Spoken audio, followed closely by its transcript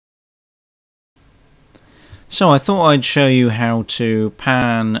So I thought I'd show you how to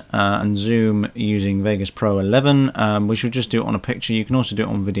pan and zoom using Vegas Pro 11. We should just do it on a picture. You can also do it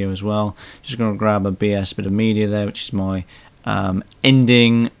on video as well. Just going to grab a BS bit of media there, which is my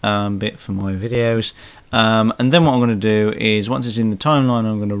ending bit for my videos. And then what I'm going to do is, once it's in the timeline,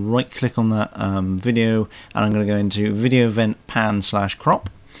 I'm going to right click on that video, and I'm going to go into video event pan / crop,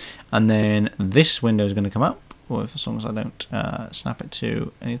 and then this window is going to come up, or as long as I don't snap it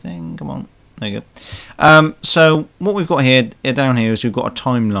to anything. Come on. There you go. So what we've got here down here is we've got a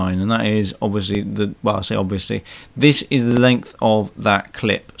timeline, and that is obviously I say obviously, this is the length of that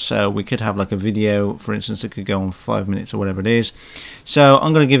clip. So we could have like a video, for instance, that could go on 5 minutes or whatever it is. So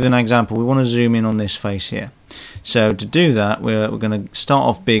I'm going to give an example. We want to zoom in on this face here. So to do that, we're going to start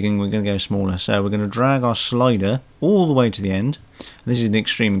off big and we're going to go smaller. So we're going to drag our slider all the way to the end. This is an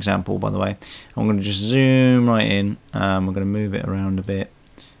extreme example, by the way. I'm going to just zoom right in. We're going to move it around a bit.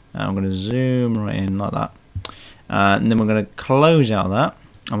 I'm going to zoom right in like that, and then we're going to close out that,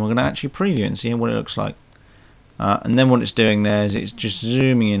 and we're going to actually preview it and see what it looks like. And then what it's doing there is it's just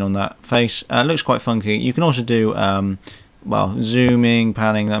zooming in on that face. It looks quite funky. You can also do well, zooming,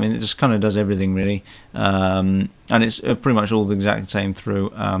 panning. I mean, it just kind of does everything really, and it's pretty much all exactly the same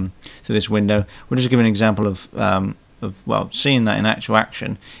through this window. We'll just give an example of well, seeing that in actual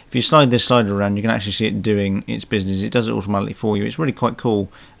action. If you slide this slider around, you can actually see it doing its business. It does it automatically for you. It's really quite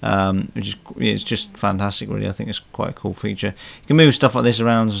cool. It's just fantastic, really. I think it's quite a cool feature. You can move stuff like this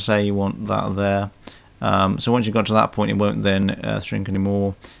around, so say you want that there. So once you've got to that point, it won't then shrink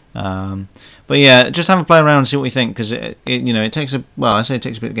anymore. But yeah, just have a play around and see what you think, because you know, it takes a, well, I say it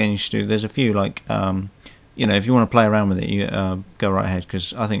takes a bit of getting used to. There's a few like you know, if you want to play around with it, you go right ahead,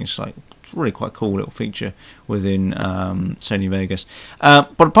 because I think it's like really quite cool little feature within Sony Vegas.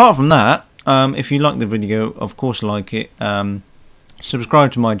 But apart from that, if you like the video, of course like it,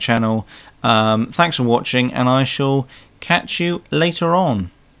 subscribe to my channel. Thanks for watching, and I shall catch you later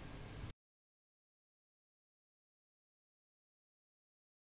on.